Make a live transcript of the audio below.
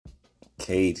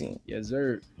Caging. Yes,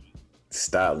 sir.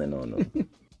 Styling on them.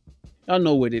 Y'all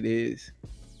know what it is.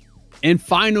 And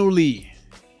finally,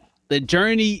 the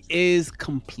journey is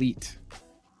complete.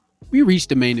 We reached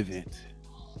the main event.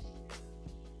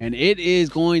 And it is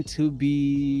going to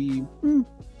be...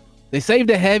 They saved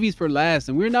the heavies for last,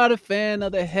 and we're not a fan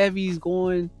of the heavies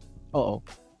going... Uh-oh.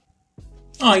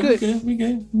 Oh, we good. We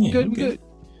good. Yeah, we good.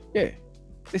 Yeah.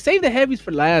 They saved the heavies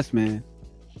for last, man.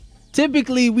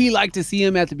 Typically, we like to see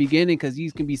him at the beginning because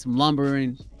these can be some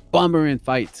bumbering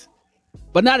fights.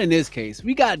 But not in this case.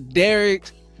 We got Derrick,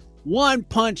 One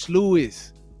Punch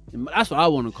Lewis. And that's what I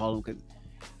want to call him because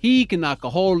he can knock a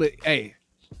hole. Hey,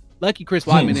 lucky Chris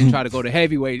Weidman didn't try to go to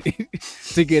heavyweight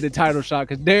to get a title shot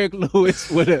because Derrick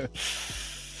Lewis would have.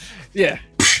 Yeah.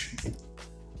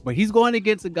 But he's going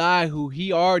against a guy who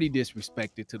he already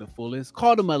disrespected to the fullest.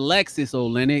 Called him Aleksei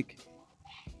Oleinik.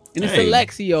 And it's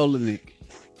Aleksei Oleinik.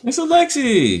 It's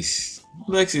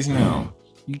Alexis now.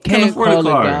 You can't call a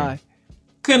guy.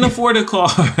 Couldn't afford a car.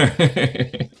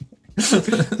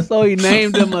 So he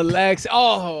named him Aleksei.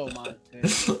 Oh, my God.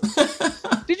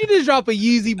 Did you just drop a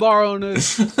Yeezy bar on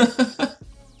us?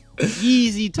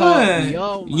 Yeezy taught me.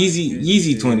 Oh my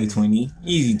Yeezy 2020.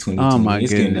 Yeezy 2020. Oh my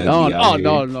goodness.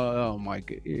 Oh my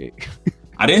goodness.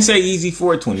 I didn't say Yeezy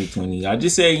for 2020. I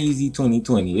just said Yeezy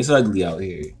 2020. It's ugly out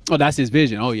here. Oh, that's his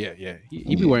vision. Oh yeah.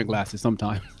 He be wearing glasses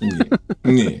sometimes.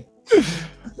 Yeah.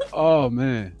 Oh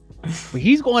man. But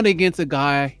he's going against a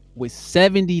guy with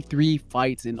 73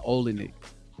 fights in Oleinik.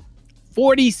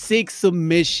 46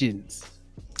 submissions.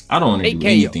 I don't want to do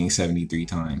anything 73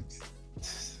 times.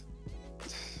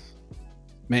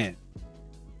 Man.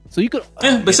 So you could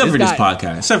but except for this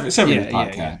podcast. Except for this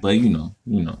podcast. Yeah. But you know.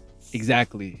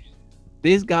 Exactly.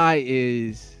 This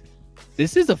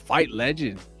is a fight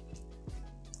legend.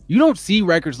 You don't see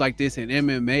records like this in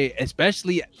MMA,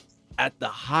 especially at the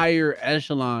higher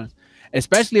echelon,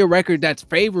 especially a record that's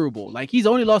favorable. Like he's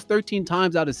only lost 13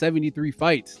 times out of 73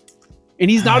 fights. And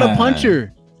he's not a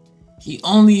puncher. He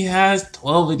only has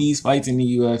 12 of these fights in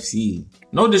the UFC.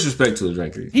 No disrespect to his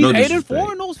record. He's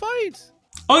 8-4 in those fights.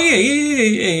 Oh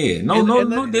yeah.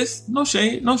 No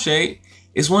shade.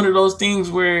 It's one of those things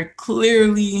where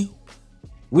clearly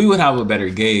we would have a better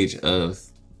gauge of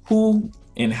who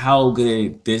and how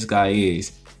good this guy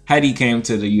is had he came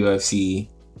to the UFC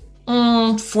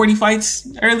 40 fights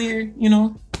earlier, you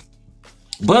know.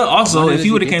 But also, if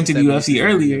he would have came to the UFC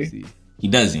earlier, he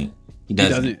doesn't.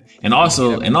 And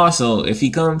also, if he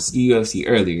comes to the UFC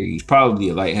earlier, he's probably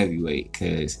a light heavyweight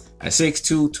because at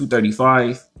 6'2",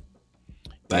 235,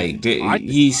 like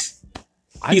he's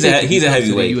a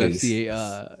heavyweight.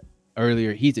 UFC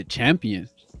earlier, he's a champion.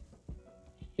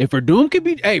 If Verdum could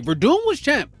be, Verdum was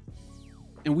champ,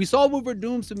 and we saw what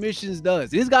Verdum submissions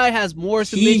does. This guy has more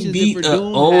submissions than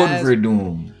Verdum old has.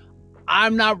 Verdum.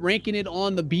 I'm not ranking it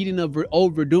on the beating of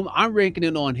old Verdum. I'm ranking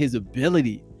it on his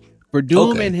ability.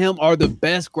 Verdum and him are the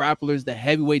best grapplers the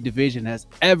heavyweight division has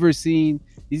ever seen.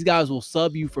 These guys will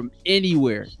sub you from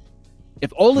anywhere.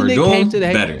 If Oleinik came to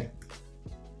the better.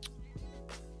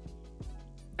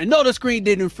 I know the screen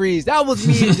didn't freeze. That was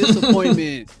me in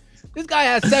disappointment. This guy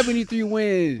has 73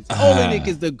 wins. Oleinik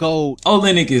is the GOAT.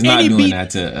 Oleinik is not doing that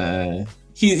to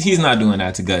he's not doing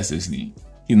that to Gustafsson.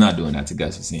 He's not doing that to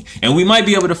Gustafsson. And we might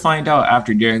be able to find out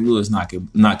after Derrick Lewis knock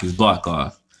his block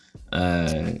off.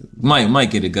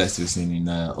 Might get a Gustafsson and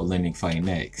Oleinik fight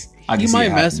next. He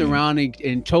might mess around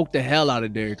and choke the hell out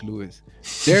of Derrick Lewis.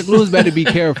 Derrick Lewis better be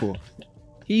careful.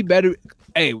 He better.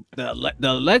 Hey, the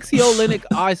Aleksei Oleinik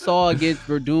I saw against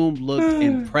Verdum looked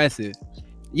impressive.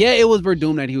 Yeah, it was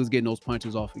Verdum that he was getting those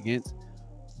punches off against,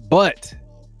 but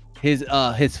his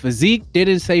physique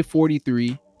didn't say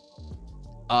 43.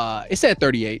 It said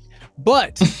 38.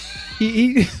 But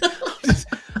he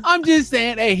I'm just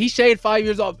saying, hey, he shaved 5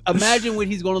 years off. Imagine what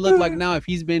he's going to look like now if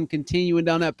he's been continuing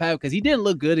down that path, because he didn't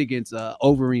look good against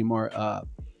Overeem or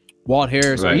Walt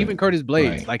Harris or even Curtis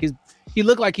Blades. Like he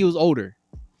looked like he was older.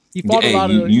 He fought a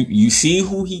lot of. You see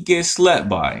who he gets slept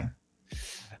by.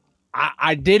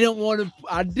 I didn't want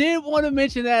to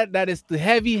mention that it's the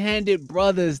heavy-handed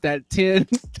brothers that tend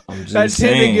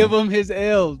to give him his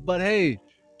L's. But hey,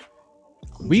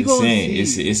 we gonna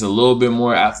see. It's a little bit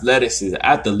more athletic,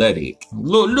 a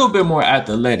little bit more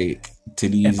athletic to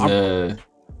these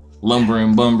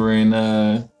lumbering,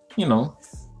 you know.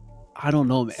 I don't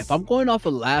know, man. If I'm going off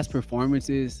of last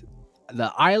performances, the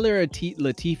Ilir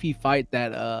Latifi fight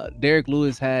that Derrick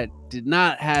Lewis had did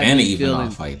not have any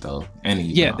even fight though.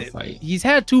 Fight. He's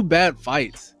had 2 bad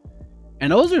fights,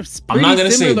 and those are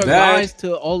pretty similar guys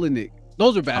to Oleinik.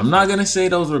 Those are bad. I'm not gonna say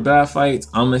those were bad fights.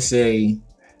 I'm gonna say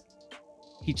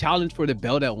he challenged for the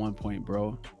belt at one point,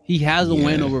 bro. He has a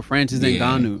win over Francis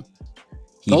Ngannou.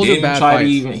 He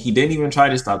didn't even try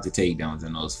to stop the takedowns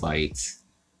in those fights.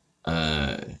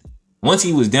 Once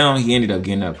he was down, he ended up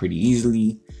getting up pretty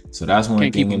easily. So that's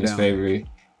one thing in his favor.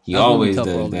 He always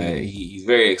does that. He's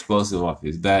very explosive off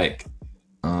his back.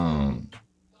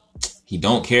 He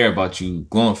don't care about you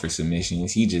going for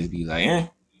submissions. He just be like,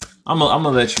 I'm gonna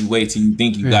let you wait till you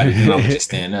think you got it, and I'm gonna just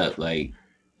stand up. Like,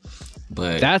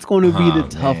 but that's going to be the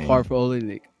tough part for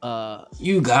Oleinik.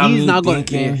 You got me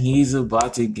thinking he's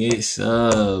about to get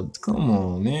subbed. Come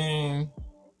on, man.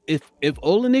 If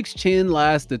Oleinik's chin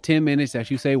lasts the 10 minutes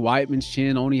that you say Whiteman's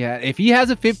chin only had, if he has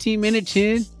a 15-minute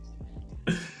chin,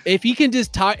 if he can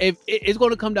just it's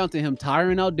going to come down to him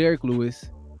tiring out Derrick Lewis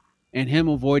and him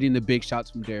avoiding the big shots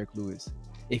from Derrick Lewis.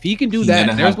 If he can do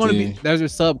that, there's a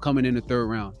sub coming in the third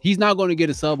round. He's not going to get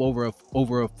a sub over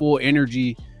a full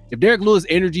energy. If Derrick Lewis'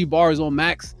 energy bar is on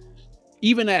max,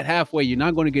 even at halfway, you're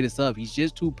not going to get a sub. He's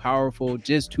just too powerful,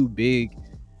 just too big.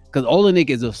 Because Oleinik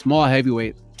is a small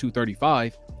heavyweight,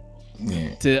 235.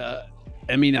 Yeah.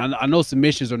 I know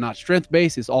submissions are not strength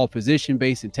based; it's all position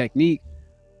based and technique.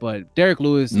 But Derrick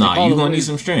Lewis, you're gonna need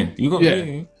some strength. You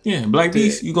gonna Black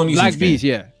Beast. You gonna need Black some Beast.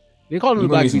 Yeah, they call him the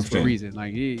Black Beast for a reason.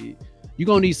 Like you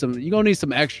gonna need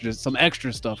some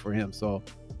extra stuff for him. So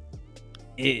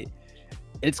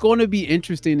it's going to be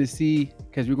interesting to see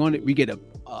because we get a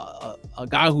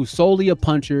guy who's solely a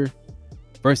puncher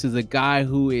versus a guy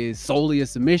who is solely a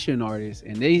submission artist,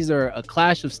 and these are a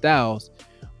clash of styles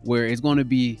where it's going to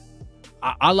be.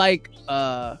 I like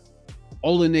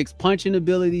Oleinik's punching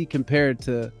ability compared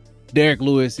to Derrick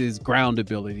Lewis's ground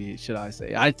ability, should I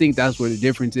say. I think that's where the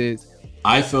difference is.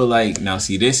 I feel like, now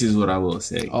see, this is what I will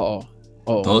say.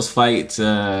 Those fights,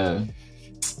 the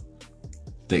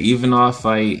Ivanov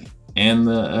fight and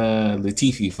the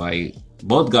Latifi fight,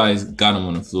 both guys got him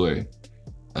on the floor.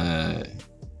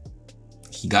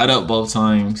 He got up both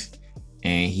times.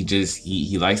 And he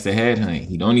likes to headhunt.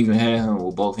 He don't even headhunt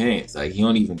with both hands. Like, he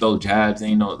don't even throw jabs.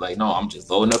 No, I'm just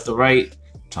loading up the right,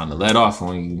 trying to let off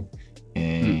on you.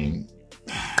 And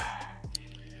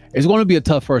it's going to be a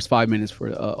tough first 5 minutes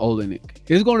for Oleinik.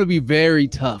 It's going to be very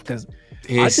tough because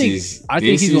I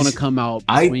think he's going to come out.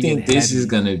 I think this is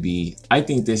going to be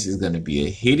a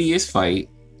hideous fight.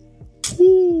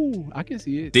 Ooh, I can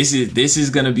see it. This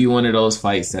is going to be one of those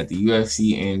fights that the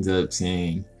UFC ends up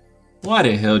saying, why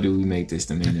the hell do we make this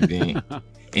the main event?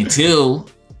 until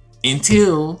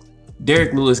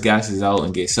Derrick Lewis gasses out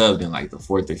and gets subbed in like the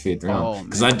 4th or 5th round.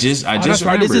 Because I just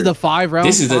remember this is a 5-round.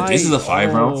 This is a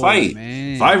 5-round fight.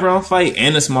 Man. 5-round fight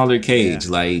and a smaller cage.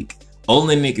 Yeah. Like,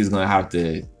 Oleinik is gonna have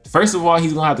to. First of all,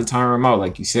 he's gonna have to tire him out,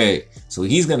 like you said. So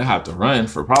he's gonna have to run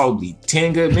for probably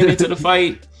 10 good minutes of the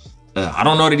fight. I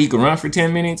don't know that he can run for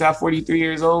 10 minutes at 43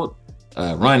 years old.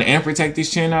 Run and protect his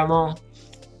chin that long.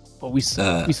 But we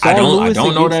saw Lewis I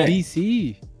don't know that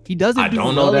DC. He doesn't do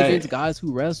well against guys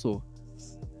who wrestle.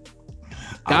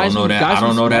 I don't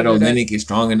know that Oleinik is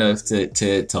strong enough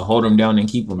to hold him down and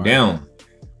keep him down.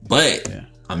 But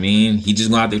I mean, he just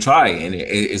gonna have to try. And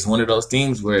it's one of those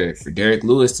things where for Derrick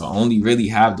Lewis to only really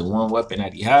have the one weapon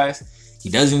that he has, he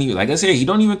doesn't even, like I said, he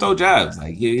don't even throw jabs.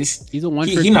 Like he's a one.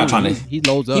 He's not trying to. He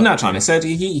loads up. He's not trying to set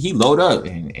it. He load up,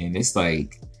 and it's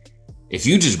like, if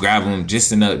you just grab him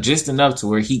just enough to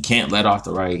where he can't let off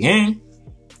the right hand,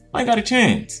 I got a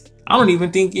chance. I don't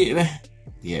even think it.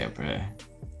 Yeah, bruh.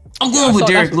 I'm going with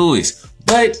Derrick Lewis,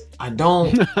 but I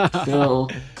don't feel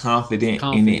confident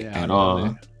in it at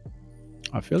all.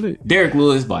 I feel it. Derrick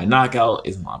Lewis by knockout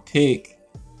is my pick.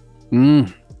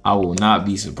 I will not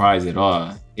be surprised at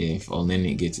all if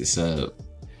Oleinik gets a sub,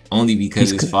 only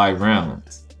because it's 5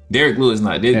 rounds. Derrick Lewis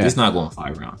it's not going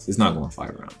 5 rounds. It's not going 5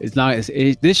 rounds. It's not.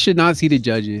 This should not see the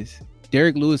judges.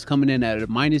 Derrick Lewis coming in at a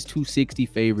 -260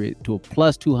 favorite to a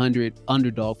 +200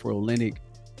 underdog for Oleinik.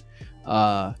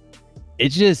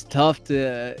 It's just tough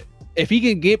to, if he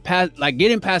can get past, like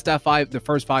getting past that the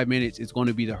first 5 minutes is going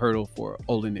to be the hurdle for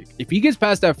Oleinik. If he gets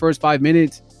past that first 5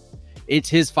 minutes, it's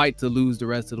his fight to lose the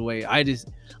rest of the way.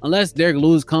 Unless Derrick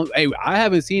Lewis comes, I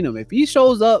haven't seen him. If he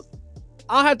shows up,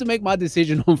 I'll have to make my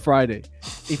decision on Friday.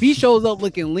 If he shows up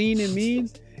looking lean and mean,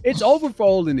 it's over for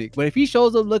Oleinik. But if he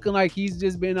shows up looking like he's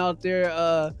just been out there,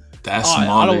 that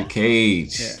smaller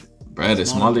cage, bro. The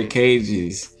smaller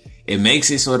cages, it makes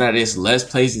it so that it's less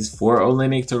places for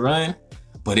Oleinik to run,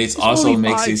 but it's also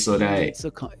makes it so that it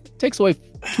takes away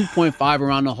 2.5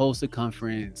 around the whole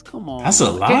circumference. Come on, that's a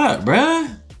lot, bro.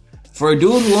 For a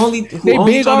dude who only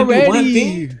big trying already. To do one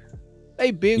thing.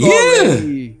 They big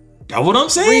already. That's what I'm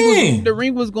saying. The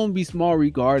ring was gonna be small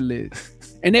regardless.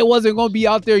 And they wasn't going to be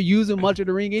out there using much of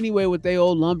the ring anyway with their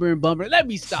old lumber and bumper. Let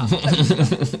me stop.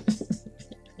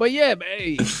 But yeah,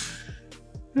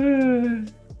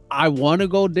 man. I want to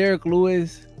go Derrick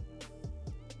Lewis,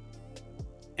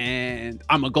 and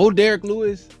I'm gonna go Derrick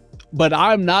Lewis, but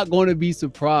I'm not going to be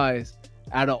surprised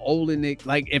at an Oleinik.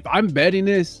 Like if I'm betting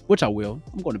this, which I will,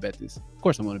 I'm going to bet this. Of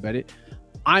course, I'm going to bet it.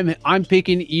 I'm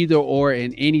picking either or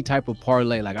in any type of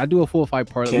parlay. Like I do a full fight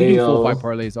parlay. We do full fight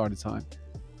parlays all the time.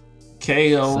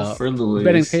 KO for Lewis.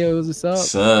 Betting KO is a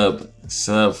Sub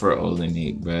for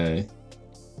Oleinik, bruh.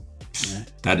 Yeah.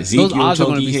 That Ezekiel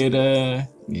choke he hit.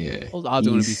 Yeah. Those odds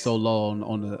are going to be so low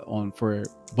on for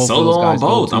both. So low on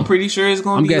both. I'm pretty sure it's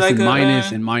going to be like a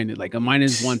minus, like a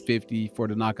minus 150 for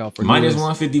the knockout for minus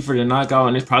 150 for the knockout,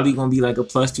 and it's probably going to be like a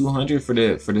plus 200 for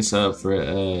the sub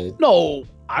for. No,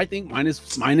 I think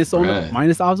minus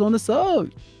odds on the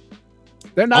sub.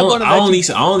 They're not going to.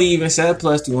 I only even said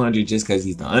plus 200 just because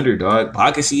he's the underdog. But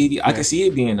I could see it. I could see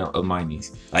it being a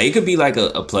minus. Like it could be like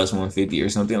a plus 150 or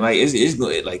something. Like it's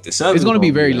good. Like the sub. It's going to be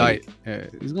very light. Yeah,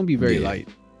 it's going to be very light.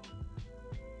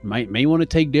 May want to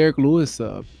take Derrick Lewis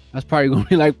sub. That's probably going to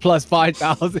be like plus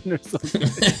 5,000 or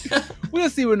something. We'll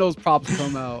see when those props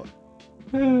come out.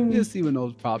 We'll see when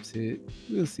those props hit.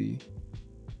 We'll see.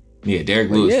 Yeah, Derrick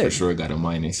Lewis for sure got a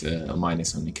minus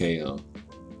on the KO.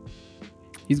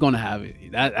 He's gonna have it.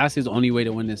 That's his only way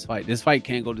to win this fight. This fight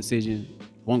can't go decision.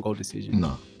 Won't go decision.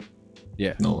 No.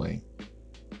 Yeah. No way.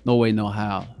 No way, no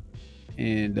how.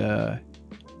 And I'm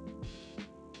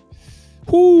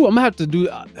gonna have to do.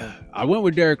 I went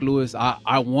with Derrick Lewis.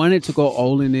 I wanted to go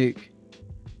Oleinik,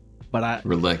 but I'm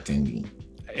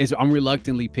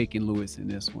reluctantly picking Lewis in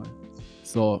this one.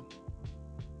 So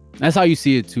that's how you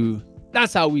see it too.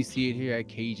 That's how we see it here at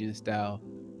Cajun Style.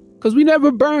 Cause we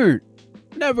never burned.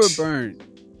 Never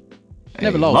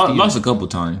lost. Lost a couple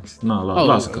times. No,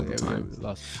 lost a couple times.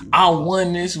 I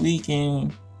won this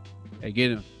weekend. Hey,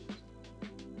 get him.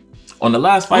 On the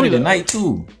last fight of the night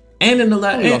too. And in the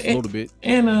last lost a little bit.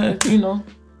 And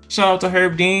shout out to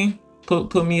Herb Dean.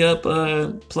 Put me up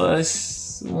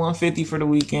plus 150 for the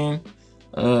weekend.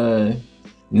 No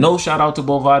shout out to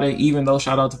Bovada, even though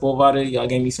shout out to Bovada, y'all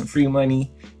gave me some free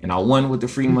money and I won with the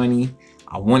free money.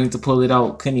 I wanted to pull it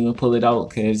out, couldn't even pull it out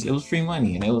because it was free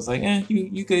money, and it was like,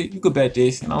 you could bet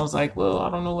this, and I was like, well, I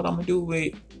don't know what I'm gonna do with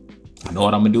it. I know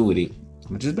what I'm gonna do with it. I'm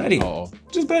gonna just bet it.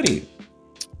 Just bet it.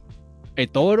 Hey,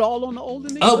 throw it all on the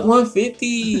Oleinik. Up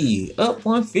 150. Up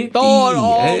 150. Throw it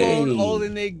all on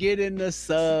Oleinik. Get in the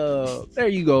sub. There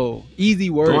you go. Easy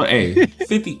work.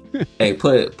 50. Hey,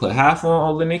 put half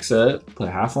on Oleinik sub, put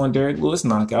half on Derrick Lewis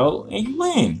knockout, and you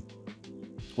win.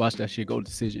 Watch that shit go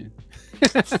decision.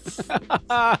 Watch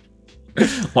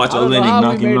Oleinik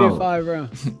knock him out. 5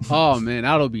 rounds. Oh man,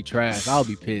 that'll be trash. I'll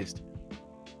be pissed.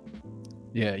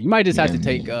 Yeah, you might just have to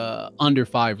take under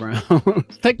 5 rounds.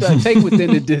 take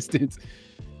within the distance.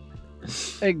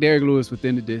 Take Derrick Lewis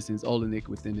within the distance, Oleinik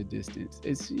within the distance.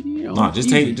 It's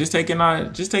just taking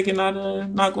out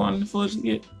not going full.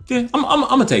 Yeah. I'm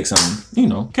gonna take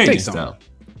something. Cajun style.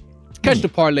 Catch the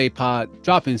parlay pod.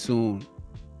 Dropping soon.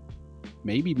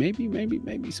 Maybe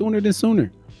sooner than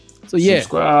sooner. So yeah,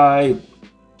 subscribe.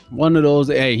 One of those.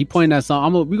 Hey, he pointed that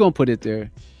song. We're gonna put it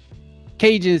there.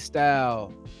 Cajun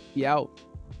Style. He out.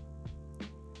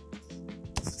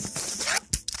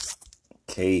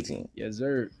 Cajun. Yes,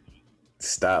 sir.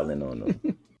 Styling on them.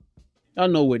 Y'all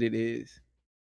know what it is.